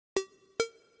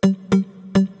One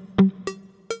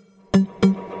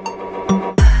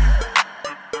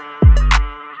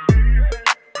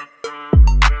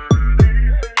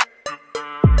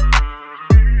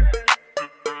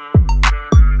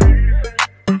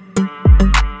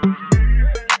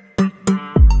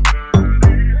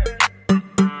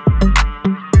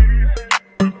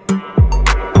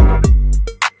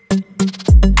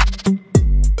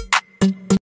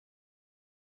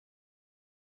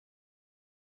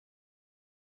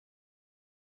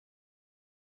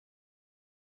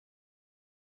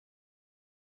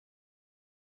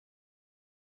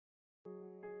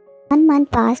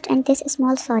month passed, and this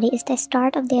small story is the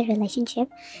start of their relationship.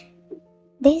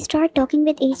 They start talking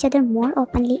with each other more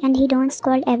openly, and he don't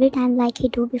scold every time like he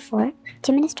do before.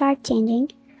 Jimin start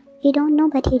changing. He don't know,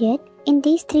 but he did. In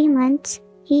these 3 months,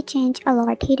 he changed a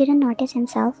lot. He didn't notice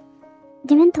himself.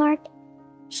 Jimin thought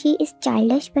she is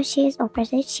childish, but she is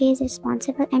opposite. She is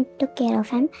responsible and took care of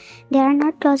him. They are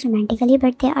not close romantically,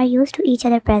 but they are used to each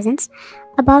other's presence.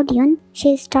 About Yoon,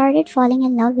 she started falling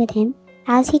in love with him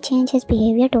as he changed his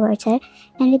behavior towards her,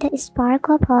 and with a spark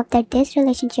of hope that this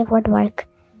relationship would work.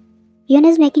 Yoon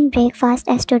is making breakfast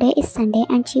as today is Sunday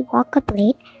and she woke up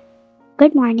late.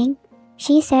 "Good morning,"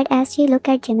 she said as she looked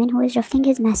at Jimin, who is ruffling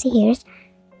his messy hairs.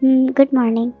 Good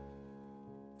morning."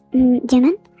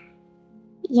 Jimin?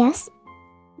 "Yes.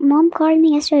 Mom called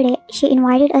me yesterday. She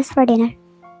invited us for dinner."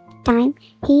 "Time?"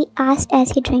 he asked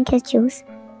as he drank his juice.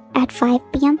 "At 5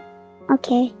 p.m.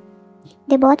 Okay."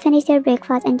 They both finished their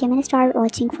breakfast and Jimin started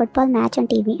watching football match on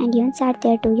TV, and Yoon sat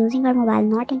there too, using her mobile,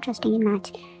 not interested in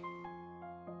match.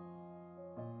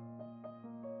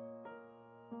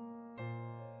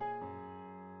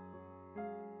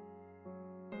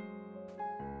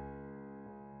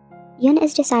 Yoon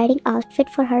is deciding outfit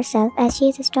for herself as she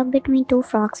is stuck between two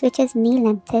frocks which is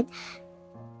knee-lengthed.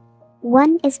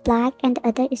 One is black and the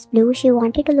other is blue. She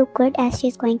wanted to look good as she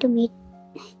is going to meet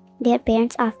their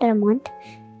parents after a month.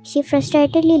 She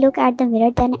frustratedly looked at the mirror,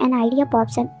 then an idea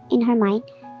pops up in her mind.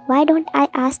 Why don't I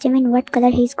ask Jimin what color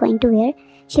he is going to wear?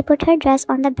 She put her dress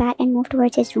on the bed and moved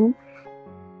towards his room.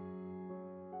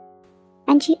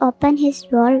 And she opened his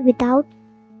drawer without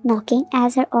knocking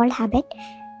as her old habit,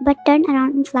 but turned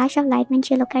around in flash of light when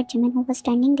she looked at Jimin, who was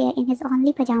standing there in his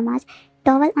only pajamas,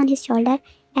 towel on his shoulder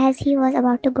as he was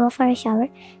about to go for a shower.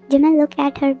 Jimin looked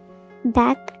at her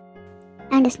back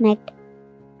and smirked.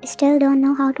 "Still don't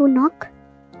know how to knock?"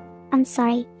 "I'm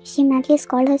sorry." She mentally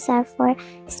scolded herself for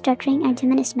stuttering, and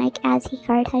Jimin smirked as he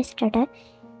heard her stutter.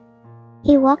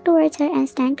 He walked towards her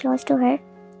and stand close to her,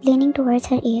 leaning towards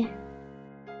her ear.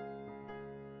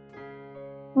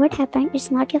 "What happened?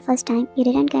 It's not your first time. You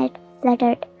didn't get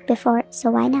fluttered before,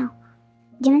 so why now?"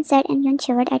 Jimin said, and Yoon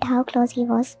shivered at how close he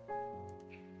was.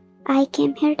 "I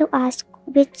came here to ask,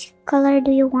 which color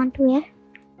do you want to wear?"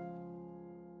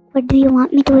 "What do you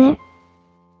want me to wear?"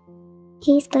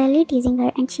 He is clearly teasing her,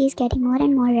 and she is getting more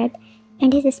and more red, and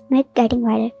his smirk getting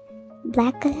wider.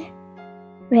 "Black color?"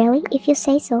 "Really? If you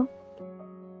say so,"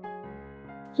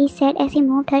 he said as he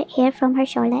moved her hair from her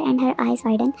shoulder, and her eyes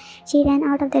widened. She ran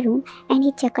out of the room, and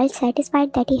he chuckled,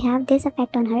 satisfied that he had this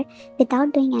effect on her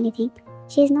without doing anything.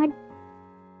 She is not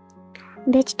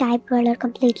bitch type girl or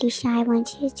completely shy one.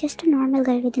 She is just a normal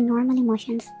girl with normal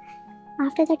emotions.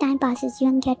 After the time passes,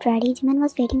 Yoon get ready. Jimin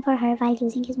was waiting for her while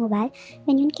using his mobile.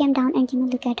 When Yoon came down and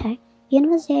Jimin looked at her, Yoon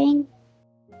was wearing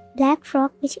black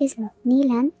frock which is knee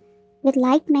length with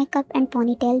light makeup and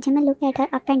ponytail. Jimin looked at her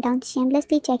up and down,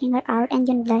 shamelessly checking her out, and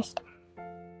Yoon blushed.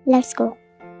 "Let's go."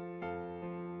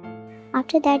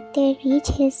 After that, they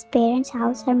reached his parents'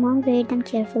 house. Her mom greeted them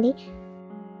cheerfully.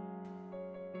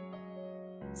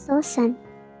 "So son,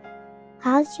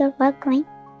 how's your work going?"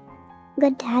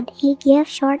 "Good, Dad." He gave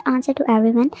short answer to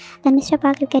everyone. Then Mr.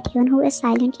 Park looked at Yoon, who is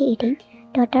silently eating.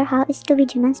 "Daughter, how is to be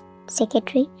Jimin's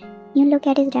secretary?" Yoon looked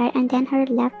at his dad and then her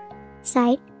left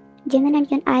side. Jimin and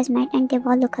Yoon eyes met and they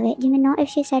all look away. Jimin know if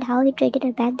she said how he treated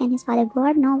her back, then his father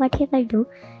God know what he will do.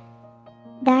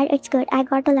 "Dad, it's good. I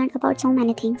got to learn about so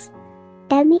many things.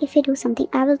 Tell me if you do something.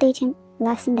 I will teach him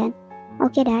lesson then."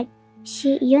 "Okay, Dad."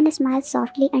 Yoon smiled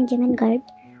softly and Jimin gulped.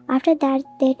 After that,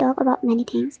 they talked about many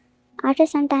things. After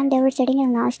some time, they were sitting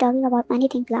in lounge talking about many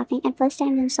things, laughing, and first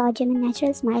time Yoon saw Jimin's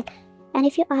natural smile. And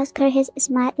if you ask her, his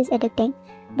smile is addicting.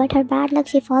 But her bad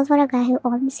luck, she falls for a guy who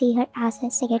only sees her as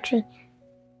his secretary.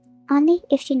 Only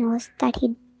if she knows that he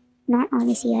not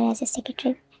only see her as his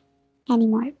secretary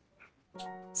anymore.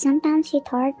 Sometimes she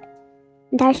thought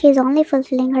that she is only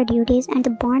fulfilling her duties, and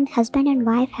the bond husband and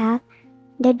wife have,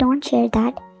 they don't share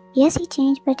that. Yes, he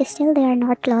changed, but still they are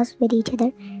not close with each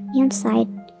other. Yoon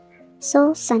sighed. "So,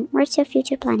 son, what's your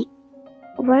future planning?"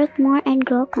 work more and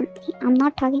grow company. I'm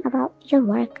not talking about your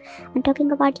work. I'm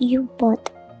talking about you both.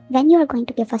 When you are going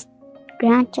to give us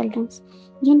grandchildren?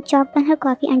 Yun choked on her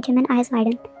coffee and Jimin eyes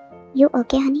widened. You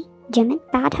okay, honey? Jimin,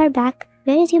 pat her back.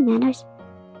 Where is your manners?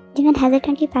 Jimin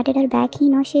hesitantly patted her back. He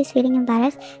knows she is feeling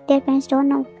embarrassed. Their parents don't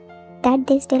know that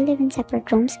they still live in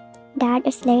separate rooms. Dad,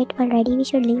 it's late already. We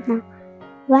should leave now.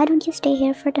 Why don't you stay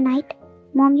here for tonight?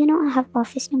 Mom, you know I have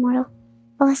office tomorrow.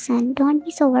 Oh son, don't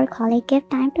be so workaholic. Give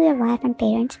time to your wife and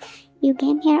parents. You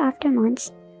came here after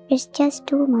months. It's just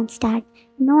 2 months, Dad.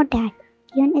 No, Dad.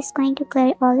 Yun is going to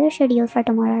clear all your schedule for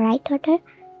tomorrow, right, daughter?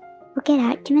 Okay,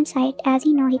 Dad. Jimin sighed as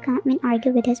he know he can't even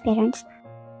argue with his parents.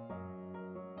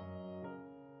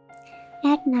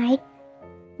 At night,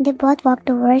 they both walked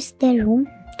towards their room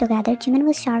together. Jimin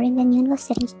was showering when Yun was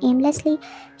sitting aimlessly.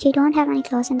 She don't have any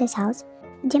clothes in this house.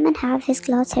 Jimin have his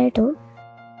clothes here too.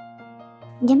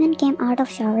 Jimin came out of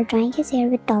shower, drying his hair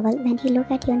with towel when he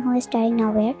looked at Yun, who is staring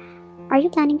nowhere. Are you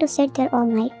planning to sit there all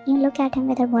night? Yun looked at him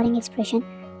with a boring expression.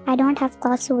 I don't have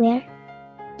clothes to wear.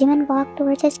 Jimin walked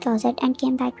towards his closet and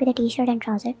came back with a t-shirt and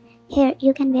trouser. Here,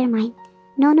 you can wear mine.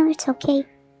 No, it's okay.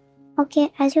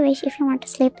 Okay, as you wish if you want to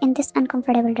sleep in this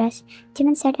uncomfortable dress,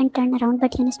 Jimin said and turned around,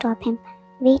 but Yun stopped him.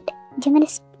 Wait, Jimin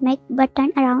smirked but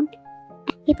turned around.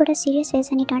 He put a serious face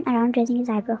and he turned around, raising his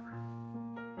eyebrow.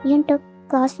 Yun took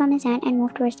clothes from his hand and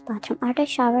moved towards the bathroom. After a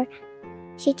shower,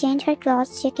 she changed her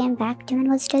clothes. She came back. Jimin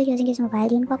was still using his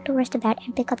mobile. Yun walked towards the bed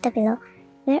and picked up the pillow.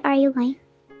 Where are you going?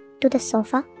 To the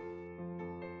sofa.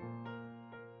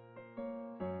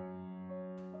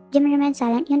 Jimin remained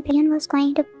silent. Yun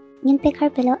picked her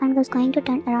pillow and was going to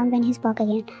turn around when he spoke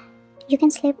again. You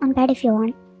can sleep on bed if you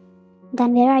want.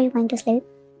 Then where are you going to sleep?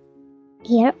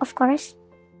 Here, of course.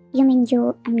 You mean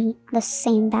you and me on the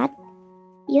same bed?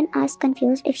 Yun asked,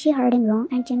 confused if she heard him wrong,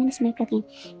 and Jimin smirked again.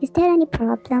 Is there any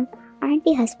problem? Aren't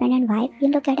we husband and wife?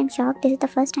 Yun looked at him shocked. This is the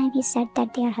first time he said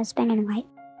that they are husband and wife.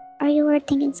 Or you were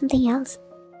thinking something else?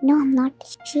 No, I'm not,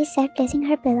 she said, placing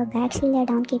her pillow back. She lay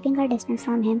down, keeping her distance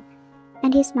from him.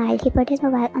 And he smiled. He put his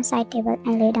mobile on side table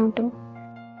and lay down too.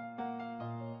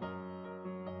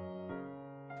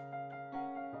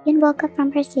 Yun woke up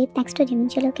from her sleep next to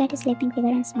Jimin. She looked at his sleeping figure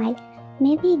and smiled.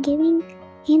 Maybe giving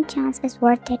him chance is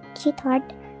worth it. She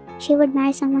thought she would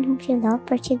marry someone whom she loved,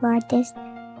 but she got this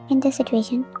in this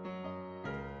situation.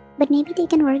 But maybe they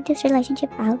can work this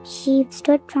relationship out. She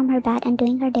stood from her bed and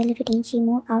doing her daily routine, she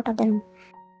moved out of the room.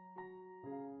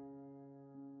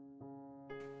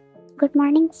 Good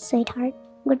morning, sweetheart.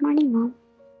 Good morning, Mom.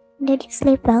 Did you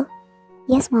sleep well?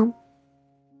 Yes, Mom.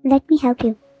 Let me help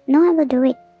you. No, I will do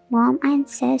it. Mom, I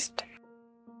insist.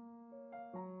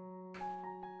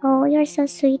 Oh, you're so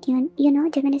sweet, Yun. You know,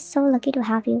 Jimin is so lucky to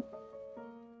have you.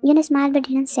 Yun smiled but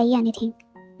didn't say anything.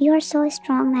 You are so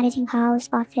strong managing house,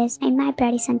 office, and my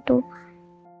pretty son too.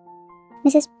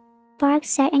 Mrs. Park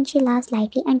said and she laughed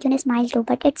lightly, and Yun smiled too,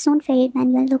 but it soon faded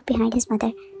when Yun looked behind his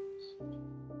mother.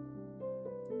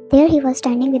 There he was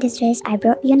standing with his raised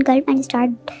eyebrow. Yun gulped and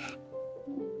started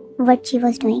what she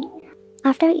was doing.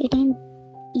 After eating,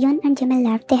 Yun and Jimin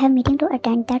left. They have meeting to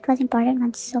attend. That was important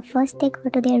one. So first they go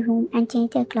to their room and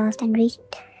change their clothes and reach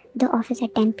the office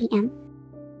at 10 p.m.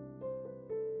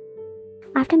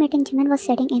 After meeting, Jimin was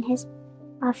sitting in his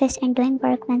office and doing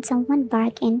work when someone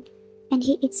barked in, and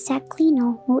he exactly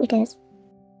know who it is.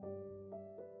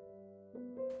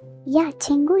 Yeah,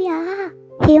 Chingu, yeah.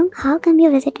 Hyung, how come you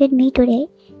visit with me today?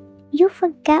 You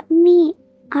forgot me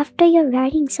after your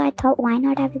wedding, so I thought why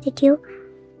not I visit you?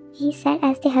 He said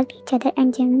as they hugged each other,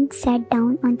 and Jimin sat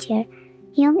down on chair.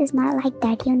 Hyung is not like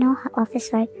that, you know how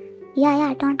office work.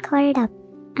 Yeah, don't cover it up.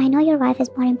 I know your wife is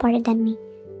more important than me.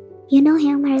 You know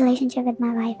Hyung, my relationship with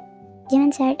my wife.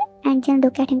 Jimin said, and Jin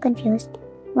looked at him confused.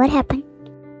 What happened?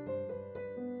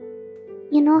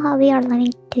 You know how we are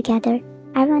living together.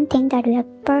 Everyone thinks that we are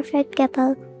a perfect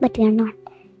couple, but we are not.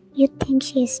 You think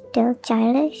she is still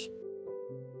childish?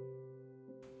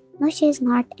 No, she is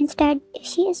not. Instead,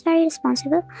 she is very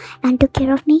responsible and took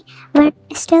care of me. But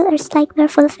still, it's like we're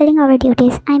fulfilling our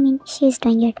duties. I mean, she is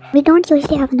doing it. We don't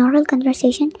usually have a normal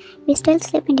conversation. We still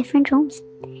sleep in different rooms.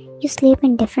 You sleep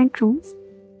in different rooms?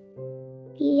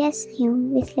 Yes,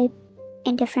 Hyun, we sleep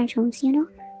in different rooms, you know.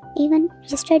 Even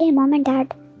yesterday, Mom and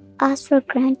Dad asked for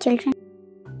grandchildren.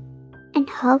 And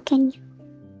how can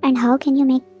you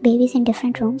make babies in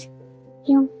different rooms?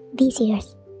 Hyun, be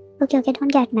serious. Okay,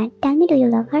 don't get mad. Tell me, do you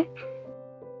love her?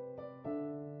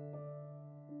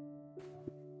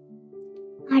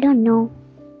 I don't know.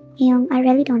 Hyung, I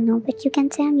really don't know, but you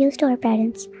can say I'm used to her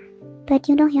presence. But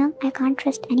you know, Hyung, I can't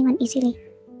trust anyone easily.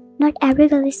 Not every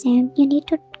girl is same. You need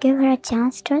to give her a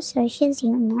chance. Trust her. She is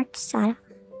you, not Sarah.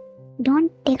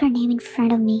 Don't take her name in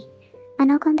front of me. A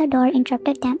knock on the door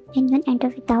interrupted them and Yun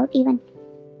entered without even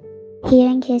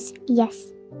hearing his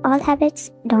yes. All habits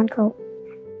don't go.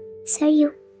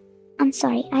 Sir, I'm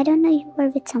sorry, I don't know you were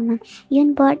with someone.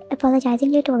 Yun bowed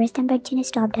apologizingly towards them, but Jin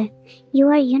stopped her. You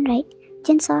are Yun, right?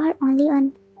 Jin saw her only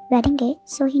on wedding day,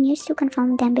 so he needs to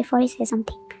confirm them before he says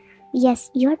something. Yes,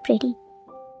 you are pretty.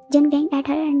 Jin winked at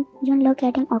her and Yun looked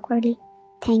at him awkwardly.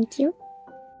 Thank you.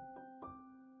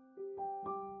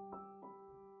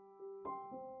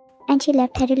 And she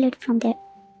left hurriedly from there.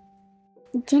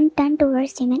 Jin turned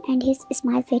towards Jimin and his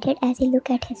smile faded as he looked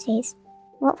at his face.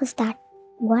 What was that?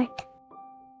 What?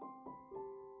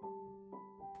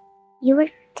 You were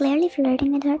clearly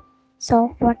flirting with her.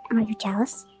 So, what, are you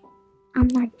jealous? I'm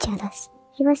not jealous.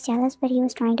 He was jealous, but he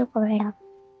was trying to cover it up.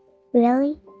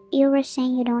 Really? You were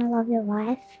saying you don't love your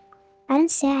wife? I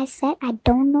said I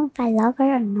don't know if I love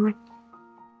her or not.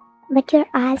 But your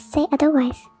eyes say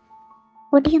otherwise.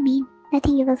 What do you mean?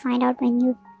 Nothing, you will find out when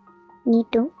you need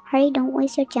to. Hurry, don't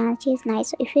waste your chance. She is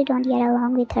nice, so if you don't get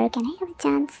along with her, can I have a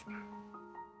chance?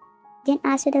 Jin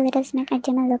asked with a little smirk and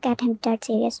Jimin looked at him dead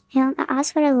serious. I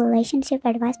asked for a relationship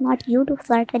advice, not you to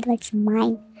flirt with what's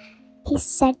mine. He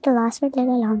said the last word a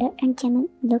little louder and Jimin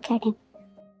looked at him.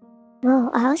 Whoa,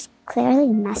 I was clearly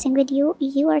messing with you.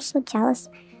 You are so jealous.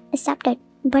 Accept it.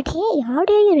 But hey, how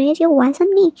dare you raise your voice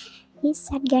on me? He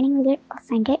said, getting a little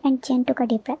offended, and Jin took a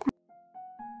deep breath.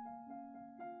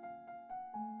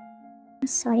 I'm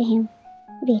sorry, him.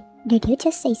 Wait, did you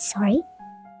just say sorry?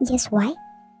 Yes, why?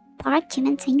 Park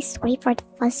Jimin saying sorry for the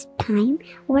first time?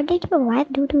 What did your wife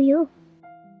do to you?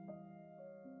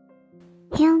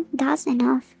 Him, that's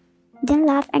enough. Jin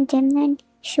laughed and Jimin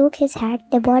shook his head.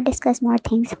 They both discussed more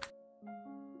things.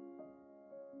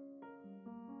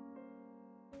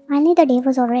 Finally, the day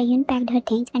was over. Yun packed her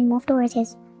things and moved towards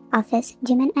his office.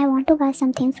 Jimin, I want to buy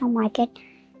some things from market.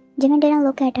 Jimin didn't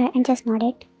look at her and just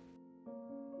nodded.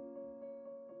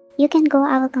 You can go,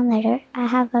 I will come later. I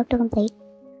have work to complete.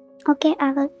 Okay,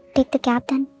 I will take the cab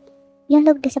then. Yun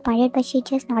looked disappointed, but she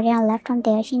just nodded and left from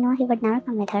there. She knew he would never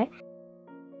come with her.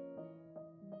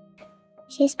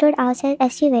 She stood outside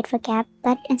as she waited for cab,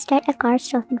 but instead a car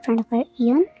stopped in front of her.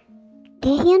 Yun?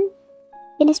 Dae-hyun?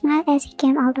 Yun smiled as he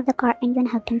came out of the car and Yun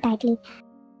hugged him tightly.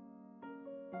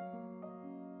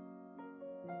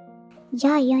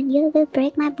 Yeah, Yun, you will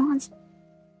break my bones.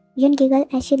 Yun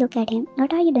giggled as she looked at him.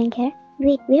 What are you doing here?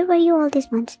 Wait, where were you all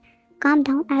these months? Calm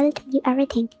down, I will tell you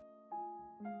everything.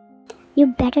 You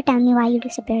better tell me why you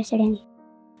disappeared suddenly.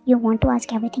 You want to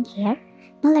ask everything here?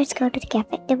 No, let's go to the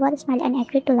cafe. They both smiled and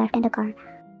agreed to left in the car.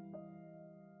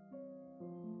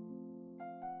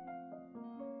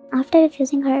 After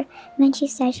refusing her when she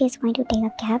said she is going to take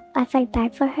a cab, I felt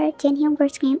bad for her. Jin-hyun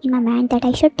words came in my mind that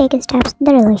I should take steps in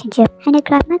the relationship, and I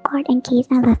grabbed my card and keys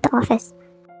and left the office.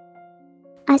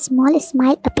 A small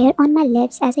smile appeared on my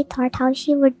lips as I thought how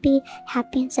she would be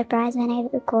happy and surprised when I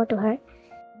would go to her.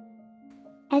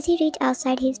 As he reached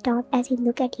outside, he stopped as he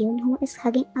looked at Yoon, who is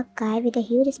hugging a guy with a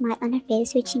huge smile on her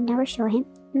face which she never showed him.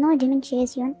 No, Jimin, she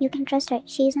is Yoon. You can trust her.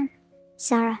 She isn't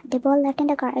Sarah. They both left in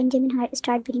the car and Jimin's heart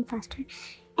started beating faster,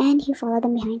 and he followed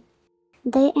them behind.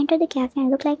 They entered the cafe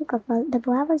and looked like a couple. The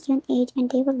boy was Yoon's age and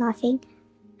they were laughing.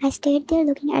 I stayed there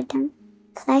looking at them.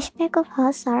 Flashback of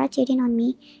her Sarah cheating on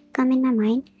me come in my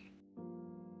mind.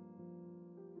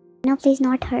 No, please,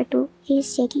 not her too. He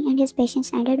is shaking and his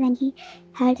patience ended when he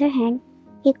held her hand.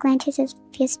 He clenched his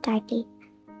fist tightly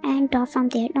and dropped from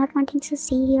there, not wanting to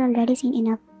see he already seen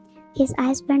enough. His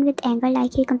eyes burned with anger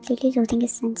like he completely losing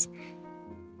his sense.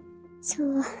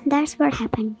 So that's what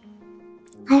happened.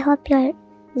 I hope your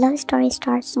love story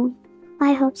starts soon.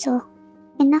 I hope so.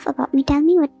 Enough about me. Tell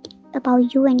me what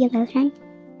about you and your girlfriend.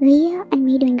 Ria and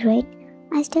me doing great.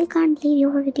 I still can't believe you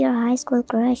were with your high school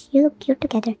crush. You look cute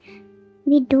together.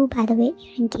 We do, by the way.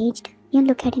 You're engaged. You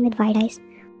look at him with wide eyes.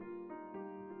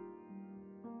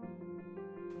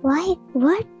 Why?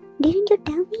 What? Didn't you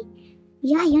tell me?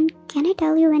 Yeah, Yun, can I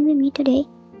tell you when we meet today?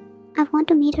 I want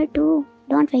to meet her too.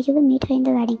 Don't worry, you will meet her in the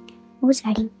wedding. Whose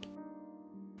wedding?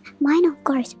 Mine, of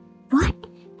course. What?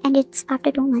 And it's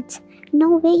after 2 months.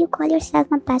 No way, you call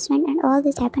yourself my best friend and all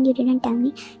this happened, you didn't tell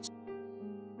me.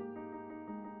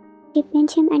 She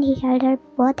pinched him and he held her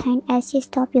both hands as she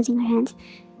stopped using her hands.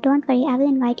 Don't worry, I will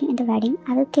invite you in the wedding.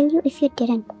 I will kill you if you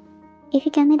didn't. If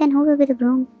you kill me, then who will be the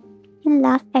groom? He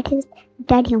laughed at his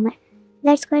dead humor.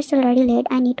 Let's go, it's already late.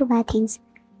 I need to buy things.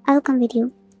 I'll come with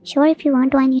you. Sure, if you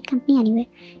want to, I need company anyway.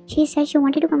 She said she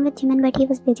wanted to come with Jimin, but he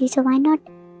was busy, so why not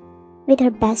with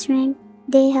her best friend?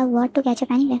 They have a lot to catch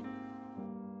up anyway.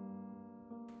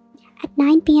 At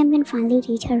 9 p.m. when finally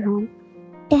reached her home,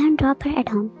 Taehan dropped her at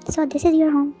home. So this is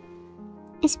your home.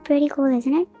 It's pretty cool,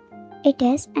 isn't it? It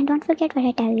is, and don't forget what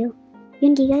I tell you.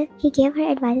 Yun giggled. He gave her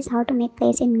advice how to make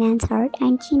place in man's heart,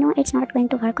 and she know it's not going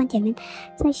to work on Jimin,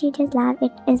 so she just laughed.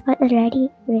 It is already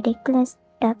ridiculous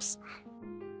dubs.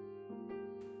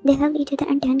 They hugged each other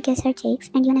and then kissed her cheeks,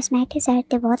 and Yun smacked his head.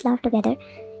 They both laughed together,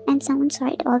 and someone saw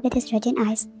it all with his virgin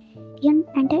eyes. Yun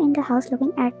entered in the house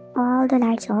looking at all the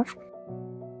lights off.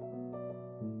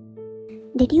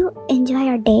 Did you enjoy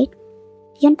your date?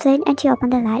 Yun flinched and she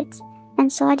opened the lights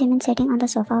and saw Jimin sitting on the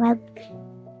sofa with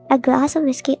a glass of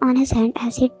whiskey on his hand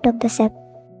as he took the sip.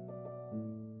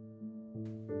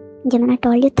 Jimin, I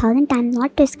told you 1,000 times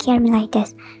not to scare me like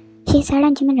this, she said,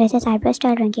 and Jimin raised his eyebrows,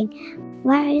 still drinking.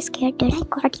 Why are you scared? Did I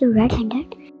caught you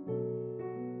red-handed?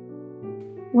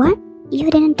 What?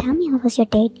 You didn't tell me how was your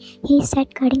date, he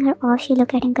said, cutting her off. She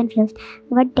looked at him confused.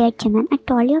 What date, Jimin? I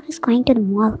told you I was going to the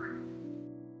mall.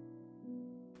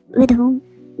 With whom?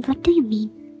 What do you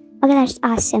mean? Okay, let's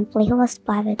ask simply. Who was the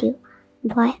boy with you?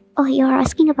 Boy? Oh, you are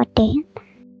asking about Taehyun?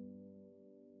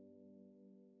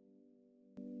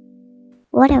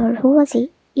 Whatever, who was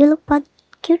he? You look both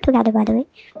cute together, by the way.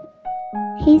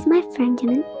 He's my friend,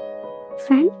 Jimin.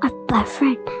 Friend or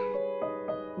boyfriend?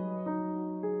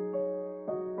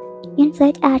 Yun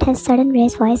flicked at his sudden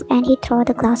raised voice and he threw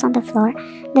the glass on the floor.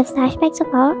 The flashbacks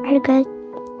of how her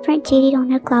girlfriend cheated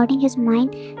on her clouding his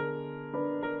mind.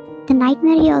 The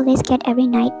nightmare he always get every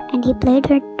night, and he played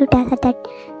her to tell her that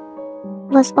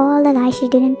was all the lie. She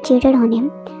didn't cheated on him.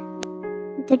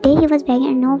 The day he was begging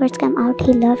and no words came out,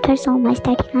 he loved her so much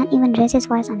that he can't even raise his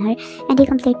voice on her, and he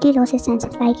completely lost his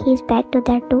senses like he's back to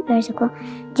that 2 years ago.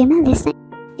 Jimin, listen.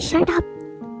 Shut up.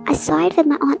 I saw it with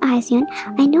my own eyes, Yun.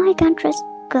 I know I can't trust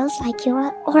girls like you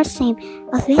or same.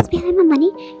 Always behind my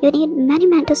money. You need many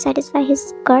men to satisfy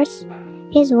his curse.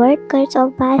 His word cuts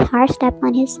off by a hard step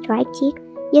on his right cheek.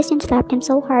 Yun slapped him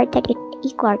so hard that it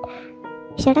echoed.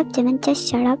 Shut up, Jimin. Just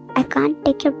shut up. I can't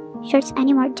take your shirts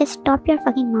anymore. Just stop your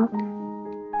fucking mouth.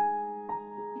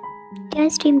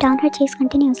 Tears streamed down her cheeks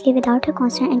continuously without her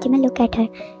concern, and Jimin looked at her.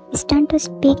 Stunned to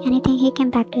speak anything, he came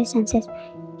back to his senses.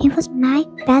 He was my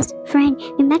best friend.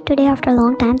 We met today after a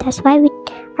long time. That's why we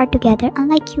are together.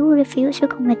 Unlike you, refused to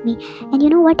come with me. And you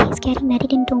know what? He's getting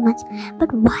married in 2 months.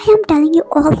 But why I'm telling you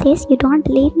all this? You don't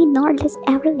believe me nor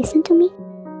ever listen to me?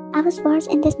 I was forced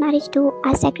in this marriage too.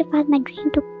 I sacrificed my dream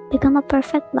to become a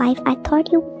perfect wife. I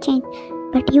thought you would change,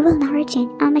 but you will never change.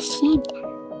 I'm ashamed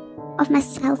of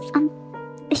myself. I'm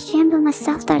ashamed of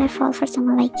myself that I fall for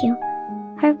someone like you.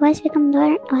 Her voice became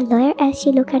lower as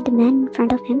she looked at the man in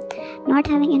front of him, not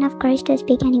having enough courage to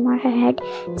speak anymore, her head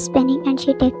spinning, and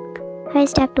she took her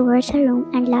step towards her room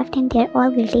and left him there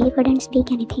all guilty. He couldn't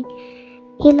speak anything.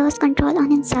 He lost control on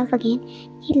himself again.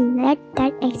 He let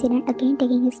that accident again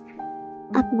taking his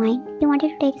up mind. He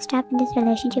wanted to take a step in this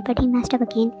relationship, but he messed up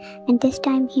again, and this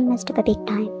time he messed up a big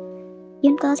time.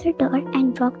 Yun closed her door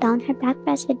and broke down, her back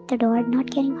pressed with the door,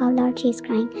 not caring how loud she is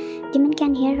crying. Jimin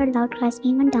can hear her loud cries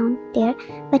even down there,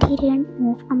 but he didn't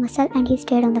move a muscle and he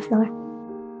stayed on the floor.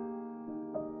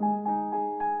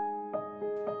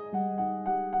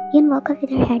 Yun woke up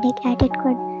with her headache as it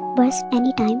could burst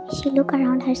any time. She looked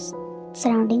around her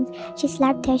surroundings. She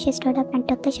slept there. She stood up and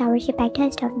took the shower. She packed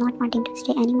her stuff, not wanting to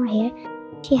stay anymore here.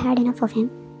 She had enough of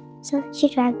him. So she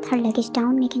dragged her luggage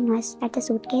down, making noise at the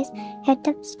suitcase. Head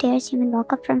up stairs, Jimin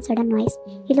woke up from sudden noise.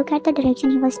 He looked at the direction.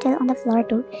 He was still on the floor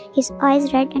too, his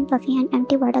eyes red and puffy, an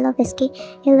empty bottle of whiskey.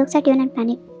 He looks at Yun and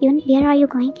panicked. Yun, where are you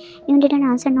going? Yun didn't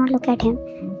answer nor look at him,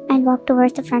 and walked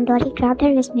towards the front door. He grabbed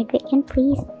her wrist midway. Yun,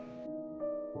 please.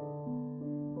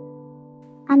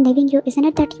 I'm leaving you. Isn't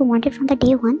it that you wanted from the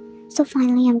day one? So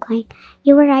finally I'm going.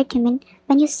 You were right, Jimin,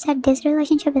 when you said this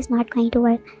relationship is not going to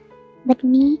work. But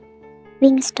me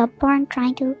being stubborn,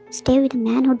 trying to stay with a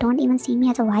man who don't even see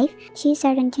me as a wife, she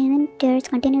said, and Jimin tears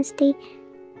continuously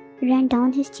ran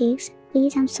down his cheeks.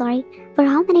 Please, I'm sorry. For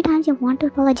how many times you want to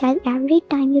apologize? Every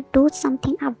time you do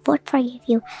something, I would forgive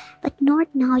you. But not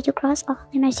now. You cross all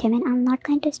limits, Jimin. I'm not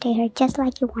going to stay here just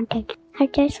like you wanted. Her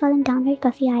tears falling down her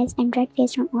puffy eyes and red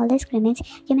face from all the screamings.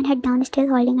 Jimin head down, still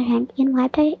holding her hand. Yun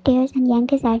wiped her tears and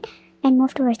yanked his head and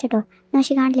moved towards the door. No,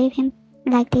 she can't leave him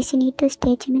like this. She needs to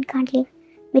stay. Jimin can't leave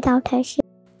without her. She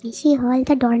held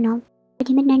the doorknob.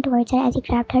 Jimin ran towards her as he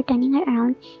grabbed her, turning her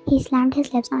around. He slammed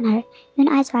his lips on her. Yun's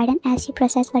eyes widened as she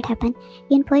processed what happened.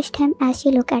 Yun pushed him as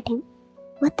she looked at him.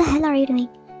 What the hell are you doing?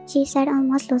 She said,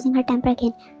 almost losing her temper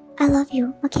again. I love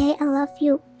you, okay? I love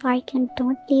you. Yun,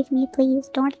 don't leave me, please.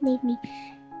 Don't leave me.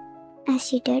 As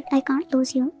she did, I can't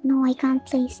lose you. No, I can't,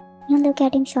 please. Yun looked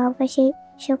at him shocked, but she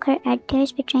shook her head,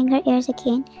 tears betraying her ears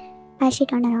again. As she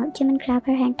turned around, Jimin grabbed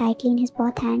her hand tightly in his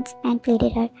both hands and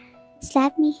pleaded her.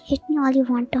 Slap me, hit me all you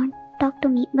want, don't talk to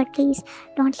me, but please,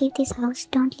 don't leave this house,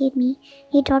 don't leave me.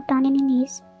 He dropped down on his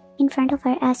knees in front of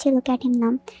her as she looked at him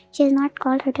numb. She has not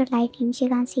called her to like him. She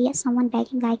can't see someone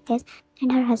begging like this,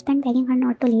 and her husband begging her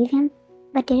not to leave him.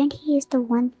 But didn't he is the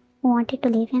one who wanted to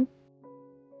leave him?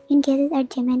 In gazes at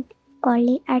Jimin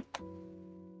coldly at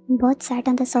both sat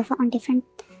on the sofa on different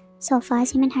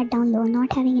sofas, Jimin head down low,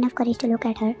 not having enough courage to look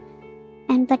at her.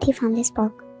 But he finally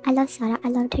spoke. I love Sarah. I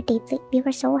loved her deeply. We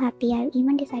were so happy. I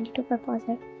even decided to propose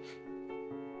her.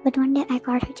 But one day I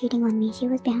caught her cheating on me. She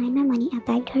was behind my money. I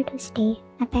begged her to stay.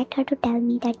 I begged her to tell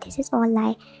me that this is all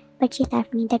lie. But she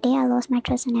left me. The day I lost my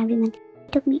trust in everyone.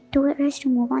 It took me 2 years to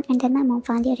move on, and then my mom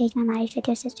finally arranged my marriage with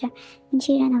your sister. And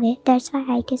she ran away. That's why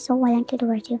I acted so violently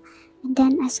towards you. And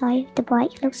then I saw you, the boy.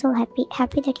 You looked so happy.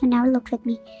 Happy that you never looked with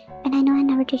me. And I know I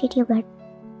never treated you good.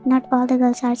 Not all the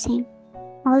girls are same.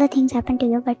 All the things happened to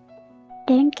you, but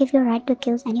didn't give you a right to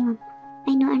accuse anyone.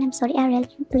 I know, and I'm sorry. I really,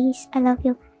 please, I love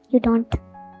you. You don't.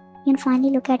 Yoon finally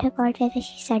looked at her cold face as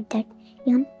she said that.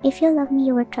 Yoon, if you love me,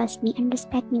 you would trust me and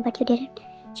respect me, but you didn't.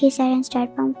 She sat and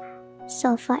stared from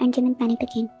sofa, and Jimin panicked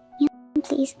again. Yoon,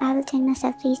 please, I will change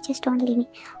myself. Please, just don't leave me.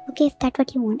 Okay, if that's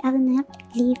what you want, I will not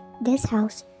leave this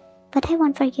house. But I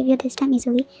won't forgive you this time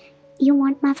easily. You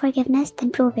want my forgiveness?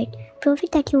 Then prove it. Prove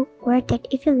it that you worth it.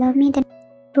 If you love me, then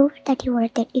prove it that you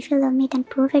worth it. If you love me, then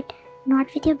prove it.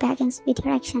 Not with your beggings, with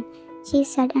your action. She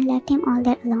said and left him all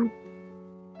there alone.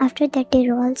 After that day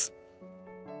rolls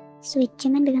sweet,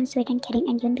 Jimin became sweet and caring,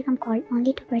 and Yoon became cold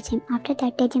only towards him. After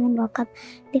that day, Jimin woke up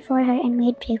before her and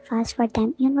made breakfast for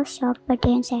them. Yoon was shocked but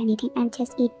didn't say anything and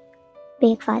just eat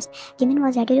breakfast. Jimin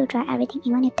was ready to try everything,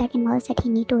 even if that involves that he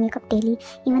need to wake up daily,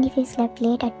 even if he slept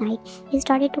late at night. He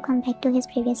started to come back to his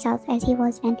previous self as he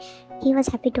was, and he was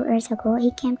happy 2 years ago.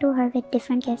 He came to her with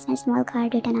different gifts and small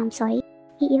card written I'm sorry.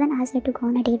 He even asked her to go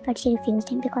on a date, but she refused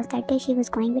him because that day she was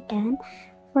going with Taehan.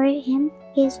 For him,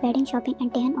 his wedding shopping,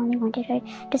 and Taehan only wanted her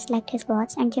to select his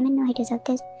clothes, and Jimin knew he deserved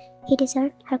this. He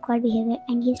deserved her cold behavior,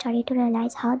 and he started to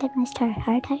realize how that must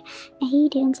hurt her, and he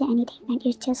didn't say anything, and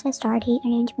it's just a start. He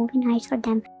arranged movie nights for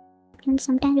them. He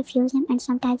sometimes refused him and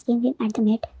sometimes gave him at the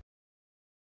mid.